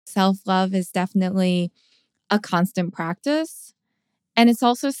Self-love is definitely a constant practice. And it's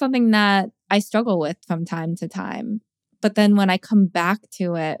also something that I struggle with from time to time. But then when I come back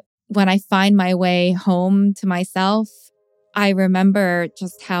to it, when I find my way home to myself, I remember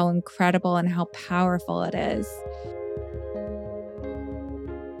just how incredible and how powerful it is.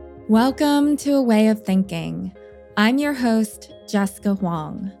 Welcome to A Way of Thinking. I'm your host, Jessica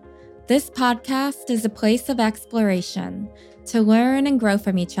Huang. This podcast is a place of exploration to learn and grow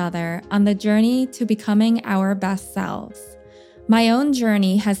from each other on the journey to becoming our best selves. My own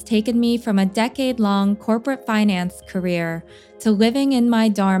journey has taken me from a decade-long corporate finance career to living in my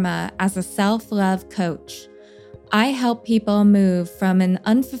dharma as a self-love coach. I help people move from an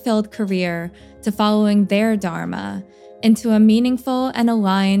unfulfilled career to following their dharma into a meaningful and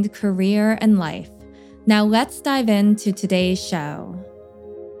aligned career and life. Now let's dive into today's show.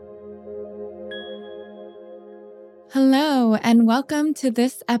 Hello, and welcome to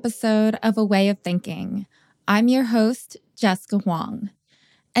this episode of A Way of Thinking. I'm your host, Jessica Huang,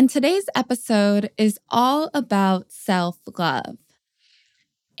 and today's episode is all about self-love.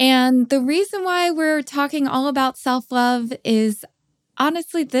 And the reason why we're talking all about self-love is,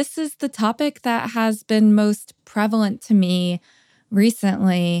 honestly, this is the topic that has been most prevalent to me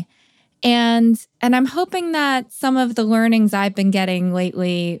recently. And I'm hoping that some of the learnings I've been getting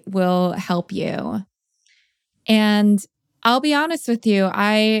lately will help you. And I'll be honest with you,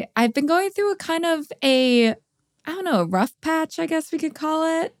 I've been going through a kind of a rough patch, I guess we could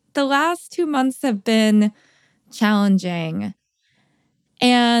call it. The last 2 months have been challenging.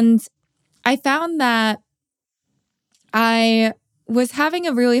 And I found that I was having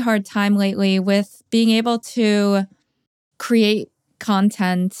a really hard time lately with being able to create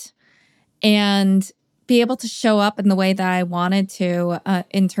content and be able to show up in the way that I wanted to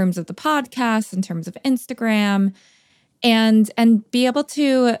in terms of the podcast, in terms of Instagram, and be able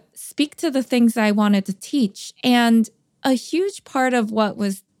to speak to the things I wanted to teach. And a huge part of what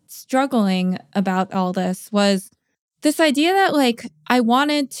was struggling about all this was this idea that I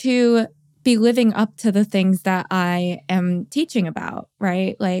wanted to be living up to the things that I am teaching about,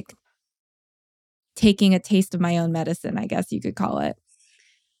 right? Like taking a taste of my own medicine, I guess you could call it.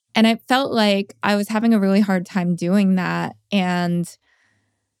 And it felt like I was having a really hard time doing that. And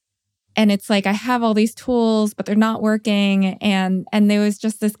it's like I have all these tools, but they're not working. And there was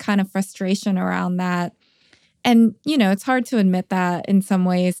just this kind of frustration around that. And, it's hard to admit that in some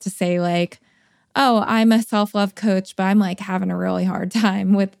ways, to say oh, I'm a self-love coach, but I'm having a really hard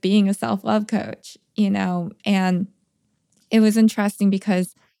time with being a self-love coach, And it was interesting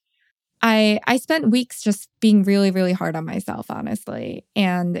because I spent weeks just being really, really hard on myself, honestly.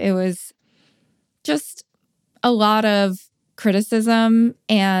 And it was just a lot of criticism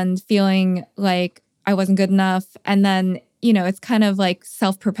and feeling like I wasn't good enough. And then, it's kind of like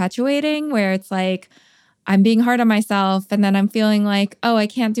self-perpetuating where it's like I'm being hard on myself. And then I'm feeling like, oh, I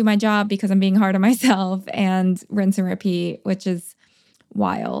can't do my job because I'm being hard on myself, and rinse and repeat, which is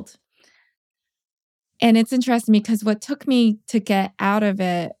wild. And it's interesting because what took me to get out of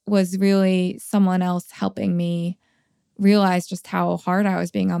it was really someone else helping me realize just how hard I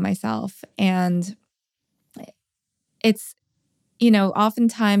was being on myself. And it's,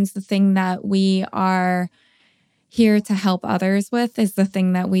 oftentimes the thing that we are here to help others with is the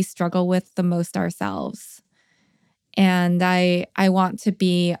thing that we struggle with the most ourselves. And I want to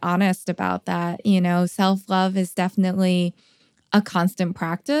be honest about that. Self-love is definitely a constant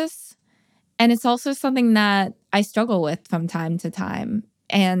practice. And it's also something that I struggle with from time to time.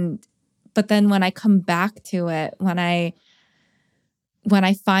 But then when I come back to it, when I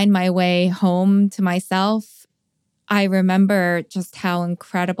find my way home to myself, I remember just how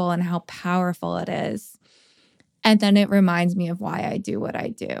incredible and how powerful it is. And then it reminds me of why I do what I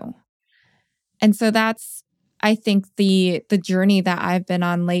do. And so that's, I think, the journey that I've been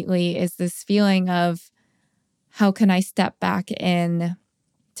on lately is this feeling of how can I step back in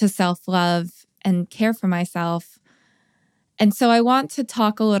to self-love and care for myself. And so I want to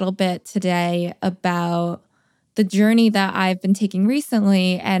talk a little bit today about the journey that I've been taking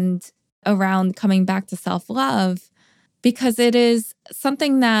recently and around coming back to self-love, because it is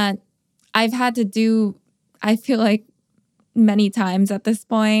something that I've had to do, I feel like, many times at this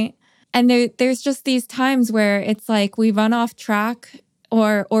point. And there's just these times where it's like we run off track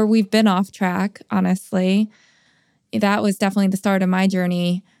or we've been off track, honestly. That was definitely the start of my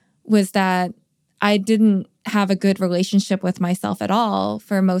journey, was that I didn't have a good relationship with myself at all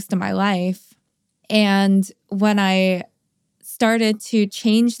for most of my life. And when I started to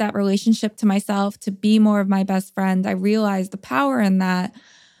change that relationship to myself to be more of my best friend, I realized the power in that.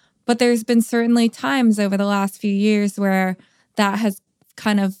 But there's been certainly times over the last few years where that has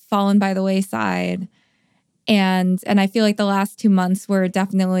kind of fallen by the wayside. And I feel like the last 2 months were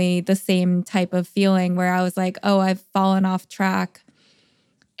definitely the same type of feeling where I was like, oh, I've fallen off track.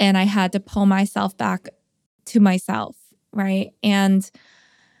 And I had to pull myself back to myself, right? And,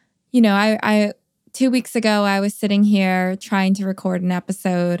 I 2 weeks ago, I was sitting here trying to record an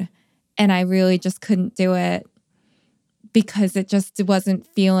episode and I really just couldn't do it because it just wasn't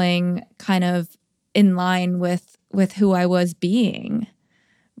feeling kind of in line with who I was being,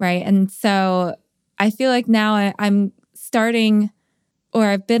 right? And so I feel like now I'm starting, or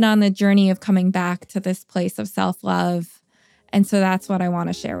I've been on the journey of coming back to this place of self-love. And so that's what I want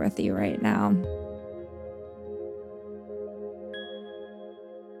to share with you right now.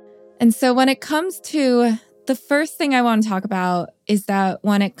 And so when it comes to the first thing I want to talk about is that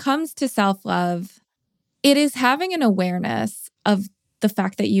when it comes to self-love, it is having an awareness of the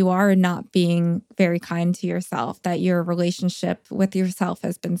fact that you are not being very kind to yourself, that your relationship with yourself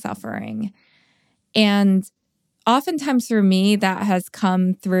has been suffering. And oftentimes for me, that has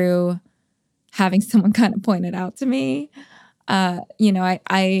come through having someone kind of point it out to me.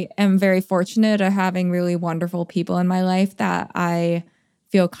 I am very fortunate at having really wonderful people in my life that I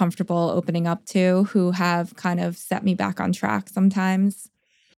feel comfortable opening up to, who have kind of set me back on track sometimes.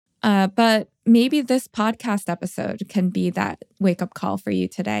 But maybe this podcast episode can be that wake up call for you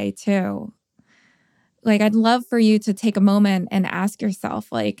today, too. Like, I'd love for you to take a moment and ask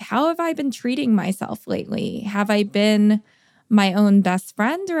yourself, like, how have I been treating myself lately? Have I been my own best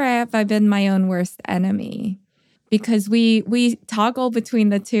friend or have I been my own worst enemy? Because we toggle between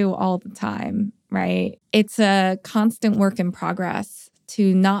the two all the time, right? It's a constant work in progress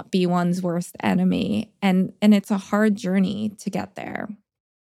to not be one's worst enemy. And it's a hard journey to get there.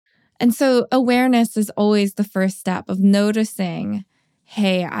 And so awareness is always the first step of noticing,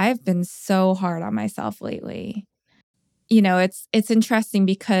 hey, I've been so hard on myself lately. It's interesting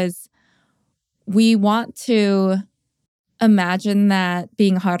because we want to imagine that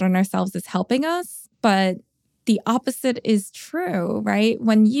being hard on ourselves is helping us, but the opposite is true, right?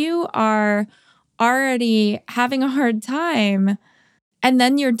 When you are already having a hard time and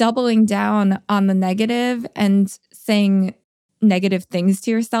then you're doubling down on the negative and saying negative things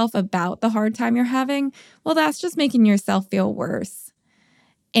to yourself about the hard time you're having, well, that's just making yourself feel worse.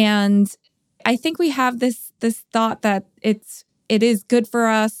 And I think we have this thought that it is good for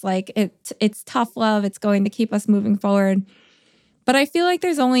us, like it's tough love, it's going to keep us moving forward. But I feel like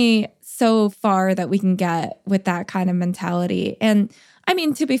there's only so far that we can get with that kind of mentality. And I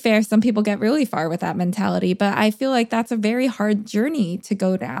mean, to be fair, some people get really far with that mentality, but I feel like that's a very hard journey to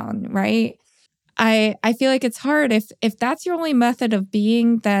go down, right? I feel like it's hard if that's your only method of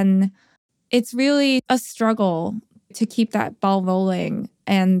being, then it's really a struggle to keep that ball rolling.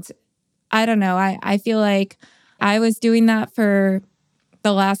 And I don't know, I feel like I was doing that for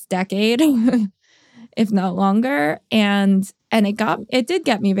the last decade, if not longer. And it did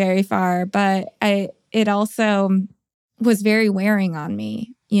get me very far, but it also was very wearing on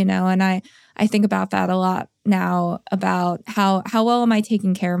me, and I think about that a lot now, about how well am I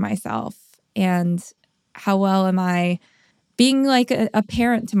taking care of myself and how well am I being like a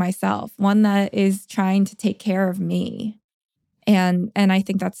parent to myself, one that is trying to take care of me. And I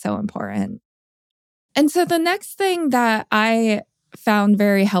think that's so important. And so the next thing that I found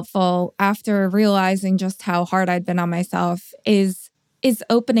very helpful after realizing just how hard I'd been on myself is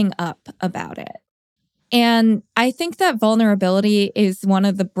opening up about it. And I think that vulnerability is one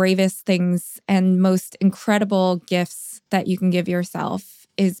of the bravest things and most incredible gifts that you can give yourself,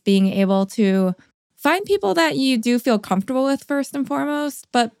 is being able to find people that you do feel comfortable with first and foremost,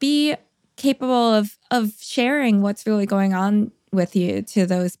 but be capable of sharing what's really going on with you to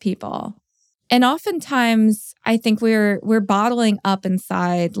those people. And oftentimes I think we're bottling up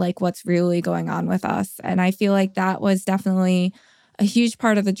inside like what's really going on with us. And I feel like that was definitely a huge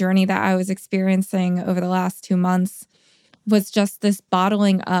part of the journey that I was experiencing over the last 2 months, was just this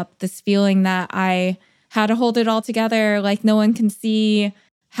bottling up, this feeling that I had to hold it all together, like no one can see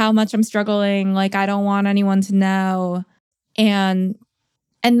how much I'm struggling, like I don't want anyone to know. And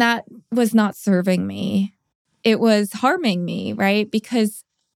that was not serving me. It was harming me, right? Because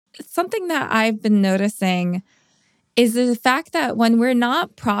something that I've been noticing is the fact that when we're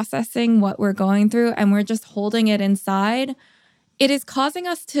not processing what we're going through and we're just holding it inside, it is causing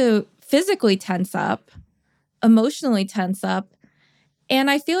us to physically tense up, emotionally tense up. And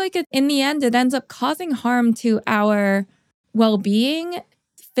I feel like in the end, it ends up causing harm to our well-being,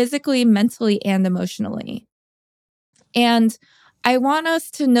 physically, mentally, and emotionally. And I want us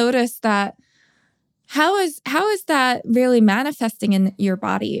to notice that how is that really manifesting in your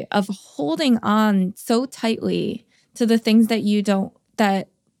body, of holding on so tightly to the things that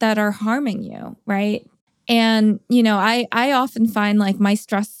that are harming you, right? And, I often find like my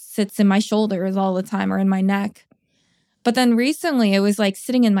stress sits in my shoulders all the time or in my neck. But then recently it was like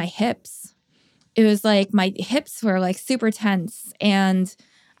sitting in my hips. It was like my hips were like super tense, and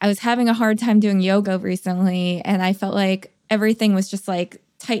I was having a hard time doing yoga recently, and I felt like everything was just like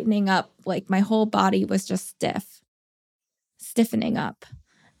tightening up, like my whole body was just stiffening up.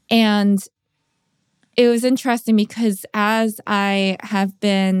 And it was interesting because as I have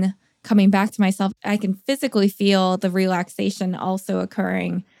been coming back to myself, I can physically feel the relaxation also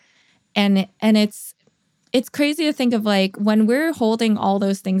occurring. And it's crazy to think of like when we're holding all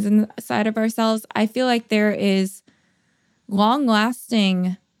those things inside of ourselves, I feel like there is long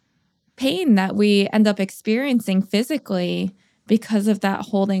lasting pain that we end up experiencing physically because of that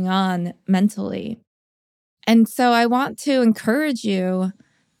holding on mentally. And so I want to encourage you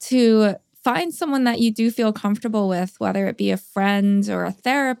to find someone that you do feel comfortable with, whether it be a friend or a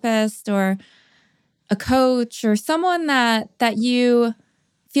therapist or a coach or someone that you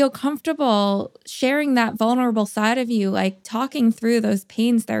feel comfortable sharing that vulnerable side of you, like talking through those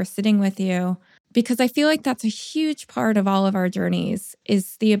pains that are sitting with you. Because I feel like that's a huge part of all of our journeys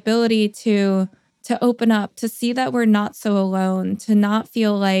is the ability to open up, to see that we're not so alone, to not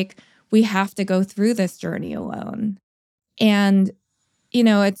feel like we have to go through this journey alone. And,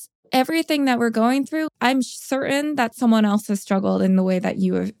 it's everything that we're going through. I'm certain that someone else has struggled in the way that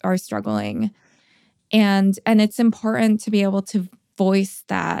you are struggling. And it's important to be able to voice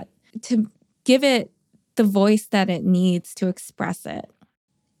that, to give it the voice that it needs to express it.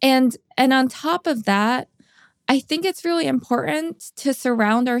 And on top of that, I think it's really important to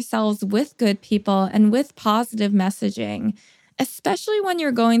surround ourselves with good people and with positive messaging, especially when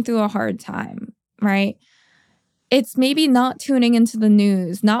you're going through a hard time, right? It's maybe not tuning into the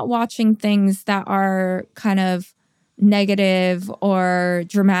news, not watching things that are kind of negative or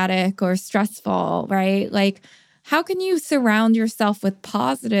dramatic or stressful, right? Like, how can you surround yourself with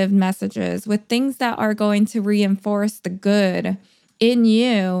positive messages, with things that are going to reinforce the good in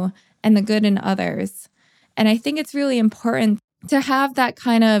you and the good in others? And I think it's really important to have that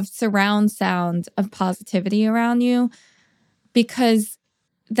kind of surround sound of positivity around you, because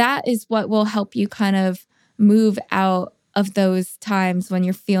that is what will help you kind of move out of those times when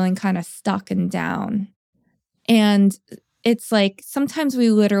you're feeling kind of stuck and down. And it's like sometimes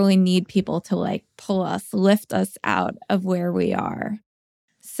we literally need people to like pull us, lift us out of where we are.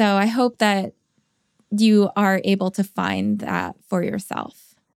 So I hope that you are able to find that for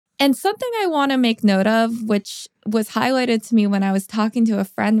yourself. And something I want to make note of, which was highlighted to me when I was talking to a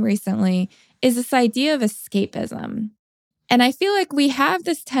friend recently, is this idea of escapism. And I feel like we have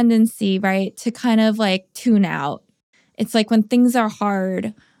this tendency, right, to kind of like tune out. It's like when things are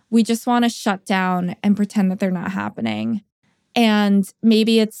hard, we just want to shut down and pretend that they're not happening. And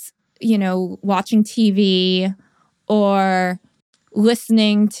maybe it's, watching TV or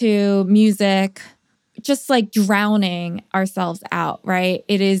listening to music, just like drowning ourselves out, right?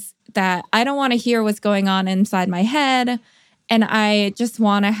 It is that I don't want to hear what's going on inside my head. And I just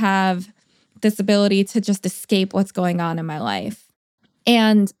want to have this ability to just escape what's going on in my life.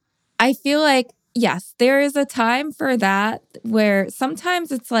 And I feel like, yes, there is a time for that where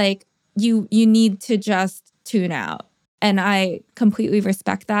sometimes it's like you need to just tune out. And I completely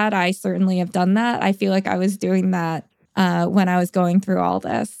respect that. I certainly have done that. I feel like I was doing that when I was going through all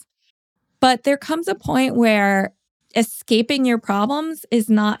this. But there comes a point where escaping your problems is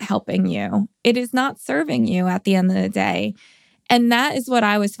not helping you. It is not serving you at the end of the day. And that is what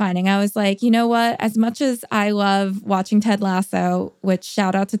I was finding. I was like, you know what? As much as I love watching Ted Lasso, which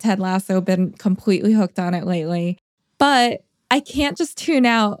shout out to Ted Lasso, been completely hooked on it lately, but I can't just tune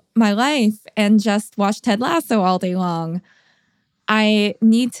out my life and just watch Ted Lasso all day long. I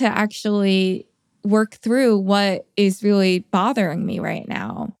need to actually work through what is really bothering me right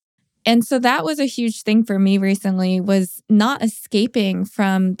now. And so that was a huge thing for me recently, was not escaping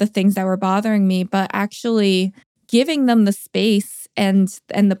from the things that were bothering me, but actually giving them the space and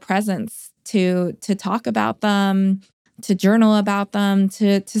the presence to talk about them, to journal about them,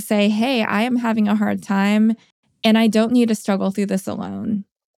 to say, hey, I am having a hard time and I don't need to struggle through this alone.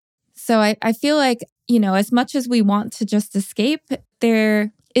 So I feel like, as much as we want to just escape,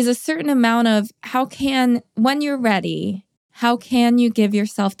 there is a certain amount of when you're ready, how can you give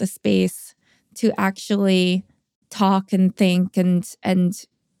yourself the space to actually talk and think and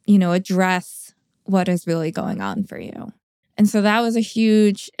address what is really going on for you? And so that was a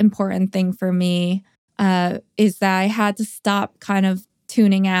huge, important thing for me, is that I had to stop kind of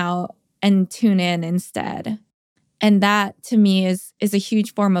tuning out and tune in instead. And that to me is a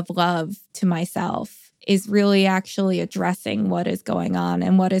huge form of love to myself is really actually addressing what is going on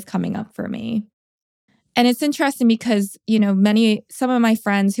and what is coming up for me. And it's interesting because, some of my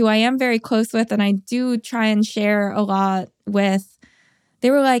friends who I am very close with and I do try and share a lot with, they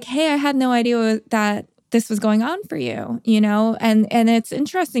were like, "Hey, I had no idea that this was going on for you." And it's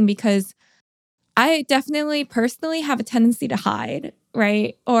interesting because I definitely personally have a tendency to hide,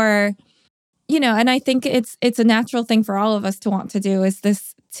 right? Or, and I think it's a natural thing for all of us to want to do is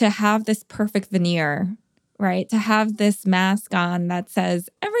this to have this perfect veneer, right? To have this mask on that says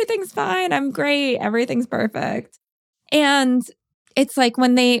everything's fine, I'm great, everything's perfect. And it's like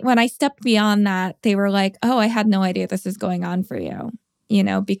when I stepped beyond that, they were like, "Oh, I had no idea this is going on for you,"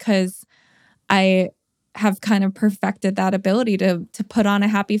 because I have kind of perfected that ability to put on a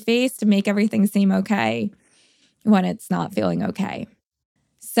happy face to make everything seem okay when it's not feeling okay.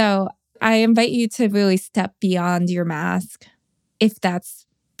 So I invite you to really step beyond your mask if that's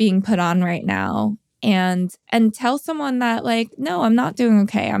being put on right now and tell someone that like, no, I'm not doing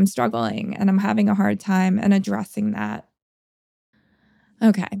okay. I'm struggling and I'm having a hard time and addressing that.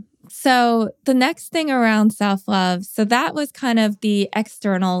 Okay. So the next thing around self-love, so that was kind of the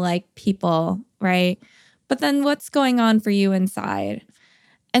external like people, right? But then what's going on for you inside?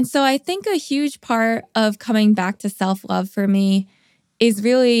 And so I think a huge part of coming back to self-love for me is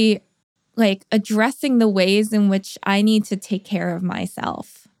really like addressing the ways in which I need to take care of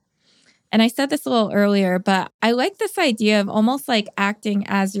myself. And I said this a little earlier, but I like this idea of almost like acting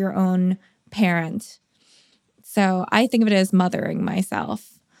as your own parent. So I think of it as mothering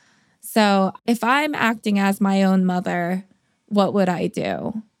myself. So if I'm acting as my own mother, what would I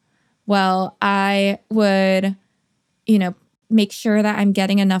do? Well, I would, you know, make sure that I'm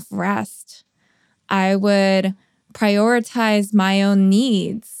getting enough rest. I would prioritize my own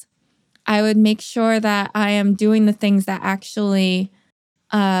needs. I would make sure that I am doing the things that actually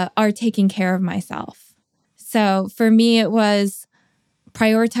are taking care of myself. So for me, it was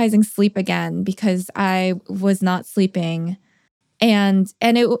prioritizing sleep again because I was not sleeping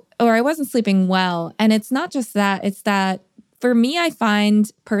or I wasn't sleeping well. And it's not just that, it's that for me, I find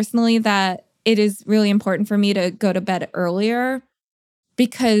personally that it is really important for me to go to bed earlier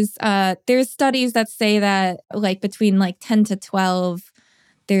because there's studies that say that like between like 10 to 12,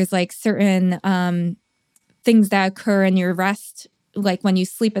 there's like certain things that occur in your rest, like when you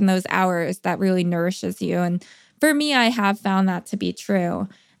sleep in those hours that really nourishes you. And for me, I have found that to be true.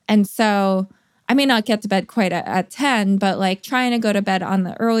 And so I may not get to bed quite at 10, but like trying to go to bed on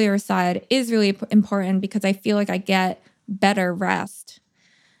the earlier side is really important because I feel like I get better rest.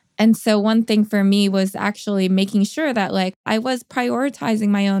 And so one thing for me was actually making sure that like I was prioritizing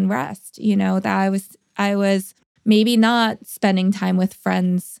my own rest, that I was maybe not spending time with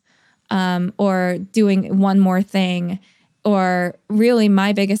friends or doing one more thing. Or really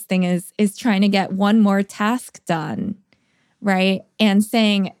my biggest thing is trying to get one more task done, right? And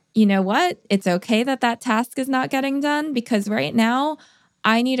saying, you know what? It's okay that that task is not getting done because right now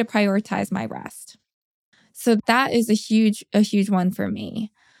I need to prioritize my rest. So that is a huge one for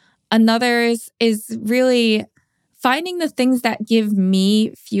me. Another is really finding the things that give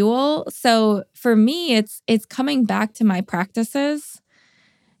me fuel. So for me, it's coming back to my practices.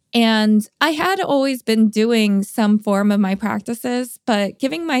 And I had always been doing some form of my practices, but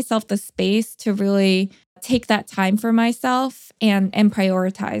giving myself the space to really take that time for myself and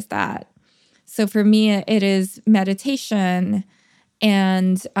prioritize that. So for me, it is meditation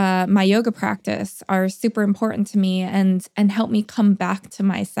and my yoga practice are super important to me and help me come back to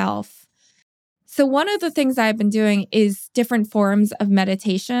myself. So one of the things I've been doing is different forms of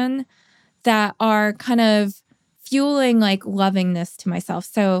meditation that are kind of fueling like lovingness to myself.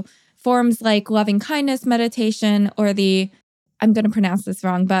 So forms like loving kindness meditation or I'm going to pronounce this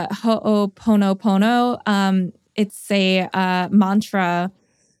wrong, but Ho'oponopono. It's a mantra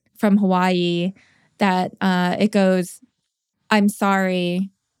from Hawaii that it goes, "I'm sorry.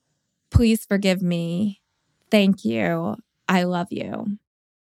 Please forgive me. Thank you. I love you."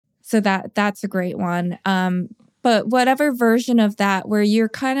 So that's a great one. But whatever version of that where you're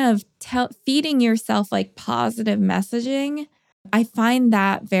kind of feeding yourself like positive messaging, I find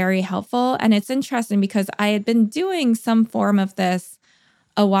that very helpful. And it's interesting because I had been doing some form of this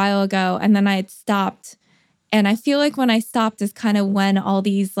a while ago and then I had stopped. And I feel like when I stopped is kind of when all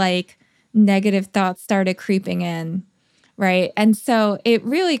these like negative thoughts started creeping in, right? And so it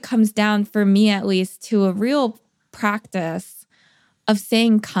really comes down for me at least to a real practice of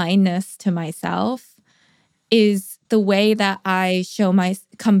saying kindness to myself is the way that I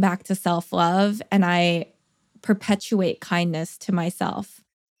come back to self-love and I perpetuate kindness to myself.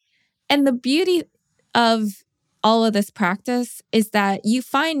 And the beauty of all of this practice is that you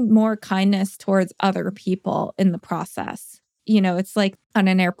find more kindness towards other people in the process. It's like on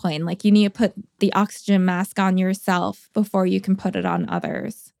an airplane, like you need to put the oxygen mask on yourself before you can put it on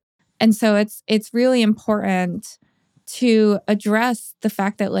others. And so it's really important to address the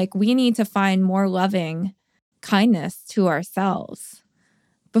fact that like we need to find more loving kindness to ourselves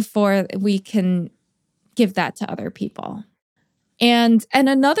before we can give that to other people. And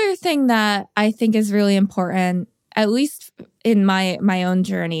another thing that I think is really important, at least in my own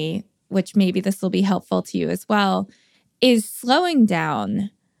journey, which maybe this will be helpful to you as well, is slowing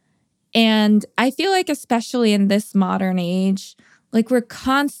down. And I feel like especially in this modern age, like we're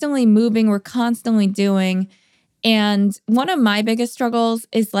constantly moving, we're constantly doing. And one of my biggest struggles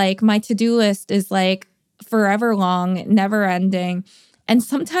is like my to-do list is like forever long, never ending. And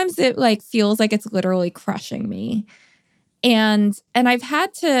sometimes it like feels like it's literally crushing me. And I've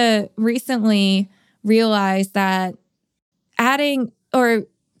had to recently realize that adding or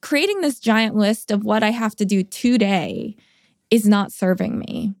creating this giant list of what I have to do today is not serving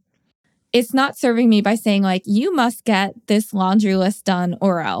me. It's not serving me by saying like, you must get this laundry list done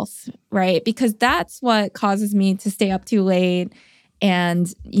or else, right? Because that's what causes me to stay up too late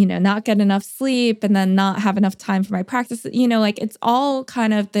and, not get enough sleep and then not have enough time for my practice. Like it's all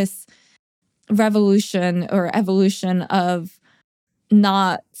kind of this revolution or evolution of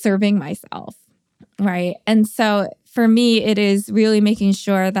not serving myself, right? And so for me, it is really making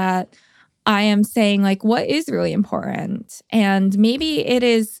sure that I am saying like what is really important. And maybe it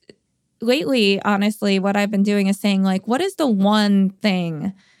is lately, honestly, what I've been doing is saying like, what is the one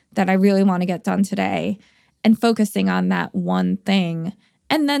thing that I really want to get done today? And focusing on that one thing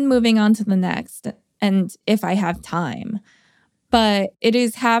and then moving on to the next. And if I have time. But it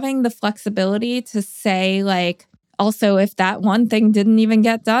is having the flexibility to say, like, also, if that one thing didn't even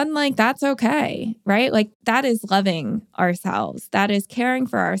get done, like, that's okay, right? Like, that is loving ourselves. That is caring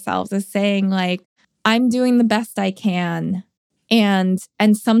for ourselves, is saying, like, I'm doing the best I can. And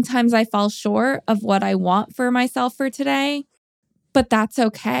sometimes I fall short of what I want for myself for today, but that's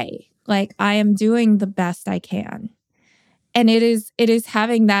okay. Like, I am doing the best I can. And it is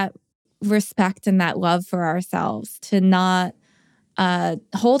having that respect and that love for ourselves to not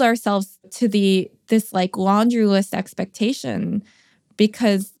hold ourselves to this like laundry list expectation,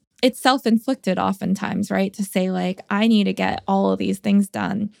 because it's self-inflicted oftentimes, right? To say like, I need to get all of these things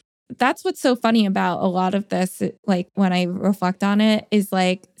done. That's what's so funny about a lot of this, like when I reflect on it, is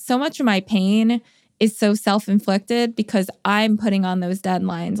like so much of my pain is so self-inflicted because I'm putting on those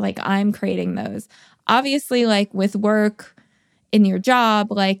deadlines, like I'm creating those. Obviously, like with work in your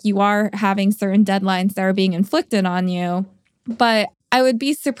job, like you are having certain deadlines that are being inflicted on you. But I would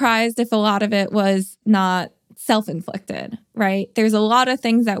be surprised if a lot of it was not self-inflicted, right? There's a lot of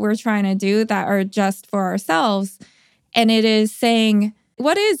things that we're trying to do that are just for ourselves. And it is saying,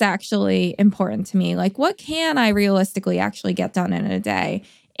 what is actually important to me? Like, what can I realistically actually get done in a day?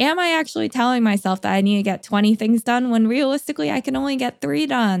 Am I actually telling myself that I need to get 20 things done when realistically I can only get 3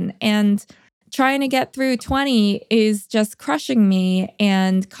 done? And trying to get through 20 is just crushing me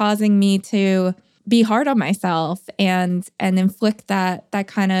and causing me to be hard on myself and inflict that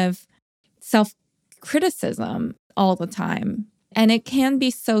kind of self-criticism all the time. And it can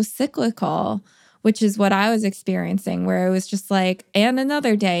be so cyclical, which is what I was experiencing, where it was just like, and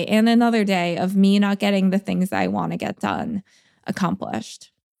another day of me not getting the things I want to get done,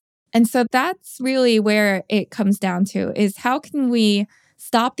 accomplished. And so that's really where it comes down to, is how can we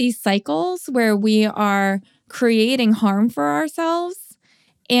stop these cycles where we are creating harm for ourselves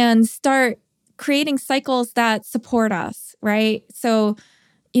and start creating cycles that support us, right? So,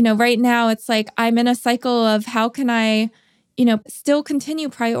 right now it's like I'm in a cycle of how can I, still continue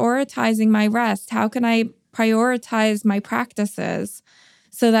prioritizing my rest? How can I prioritize my practices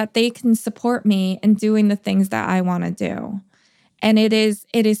so that they can support me in doing the things that I want to do? And it is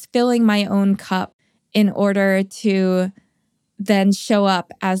filling my own cup in order to then show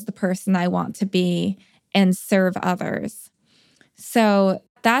up as the person I want to be and serve others. So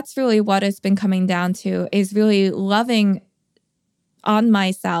that's really what it's been coming down to, is really loving on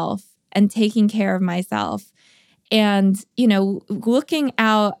myself and taking care of myself and, looking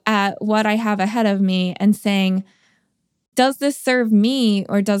out at what I have ahead of me and saying, does this serve me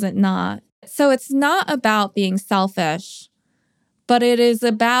or does it not? So it's not about being selfish, but it is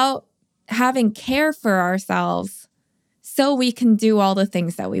about having care for ourselves so we can do all the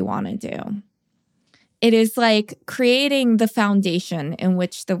things that we want to do. It is like creating the foundation in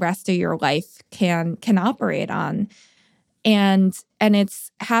which the rest of your life can operate on. And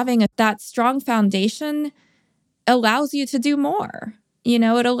it's having that strong foundation allows you to do more,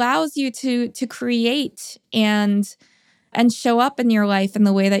 It allows you to create and show up in your life in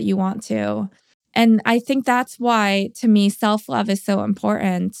the way that you want to. And I think that's why, to me, self-love is so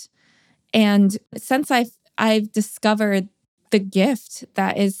important. And since I've discovered the gift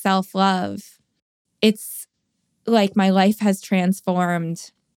that is self-love, it's like my life has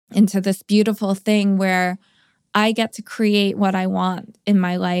transformed into this beautiful thing where I get to create what I want in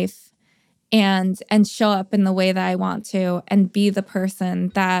my life and show up in the way that I want to and be the person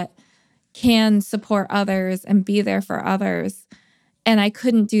that can support others and be there for others. And I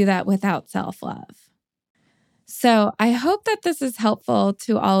couldn't do that without self-love. So I hope that this is helpful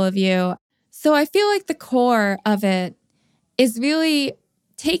to all of you. So I feel like the core of it is really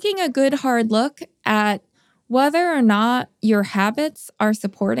taking a good hard look at whether or not your habits are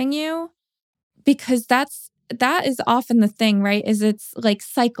supporting you, because that is often the thing, right? Is it's like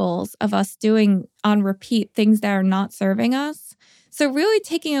cycles of us doing on repeat things that are not serving us. So really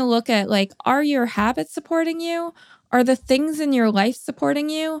taking a look at like, are your habits supporting you? Are the things in your life supporting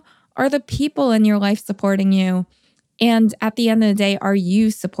you? Are the people in your life supporting you? And at the end of the day, are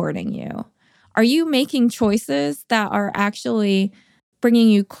you supporting you? Are you making choices that are actually bringing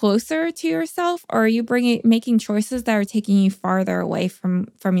you closer to yourself, or are you making choices that are taking you farther away from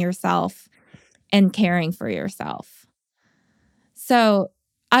yourself and caring for yourself? So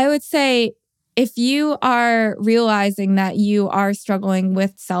I would say if you are realizing that you are struggling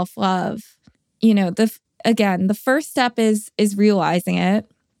with self-love, the first step is realizing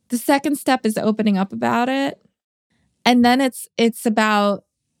it. The second step is opening up about it. And then it's about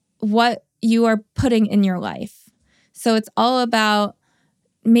what you are putting in your life. So it's all about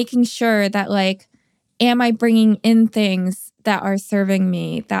making sure that, like, am I bringing in things that are serving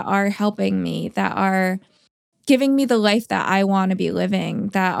me, that are helping me, that are giving me the life that I want to be living,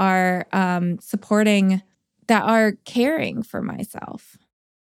 that are supporting, that are caring for myself.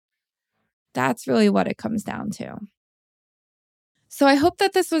 That's really what it comes down to. So I hope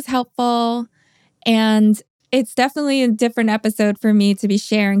that this was helpful. And it's definitely a different episode for me to be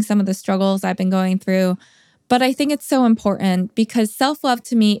sharing some of the struggles I've been going through. But I think it's so important because self-love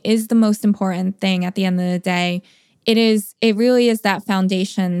to me is the most important thing at the end of the day. It really is that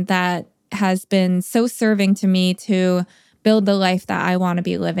foundation that has been so serving to me to build the life that I want to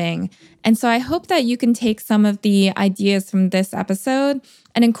be living. And so I hope that you can take some of the ideas from this episode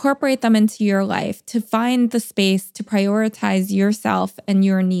and incorporate them into your life to find the space to prioritize yourself and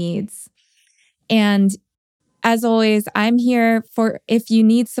your needs. And as always, I'm here for if you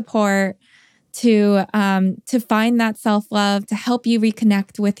need support to find that self-love, to help you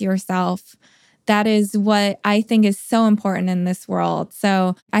reconnect with yourself. That is what I think is so important in this world.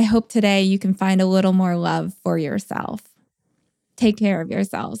 So I hope today you can find a little more love for yourself. Take care of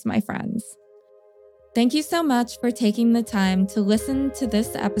yourselves, my friends. Thank you so much for taking the time to listen to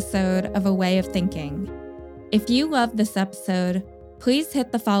this episode of A Way of Thinking. If you love this episode, please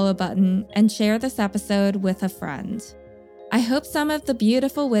hit the follow button and share this episode with a friend. I hope some of the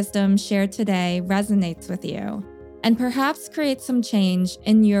beautiful wisdom shared today resonates with you and perhaps creates some change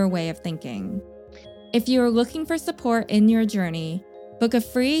in your way of thinking. If you are looking for support in your journey, book a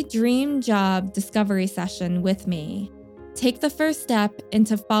free dream job discovery session with me. Take the first step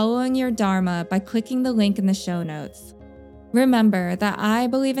into following your Dharma by clicking the link in the show notes. Remember that I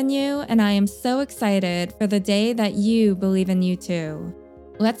believe in you, and I am so excited for the day that you believe in you too.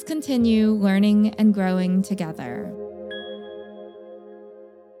 Let's continue learning and growing together.